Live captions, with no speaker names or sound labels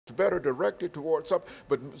better directed towards something,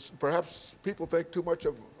 but perhaps people think too much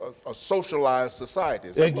of a socialized society.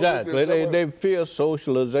 Exactly. They fear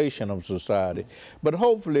socialization of society. But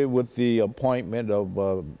hopefully with the appointment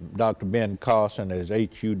of Dr. Ben Carson as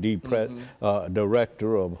HUD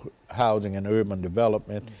Director of Housing and Urban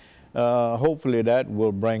Development, hopefully that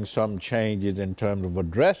will bring some changes in terms of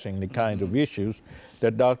addressing the kinds of issues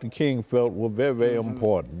that Dr. King felt were very, very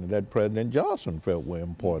important, that President Johnson felt were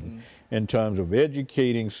important, in terms of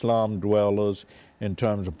educating slum dwellers, in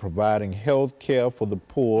terms of providing health care for the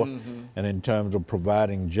poor, and in terms of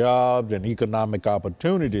providing jobs and economic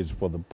opportunities for the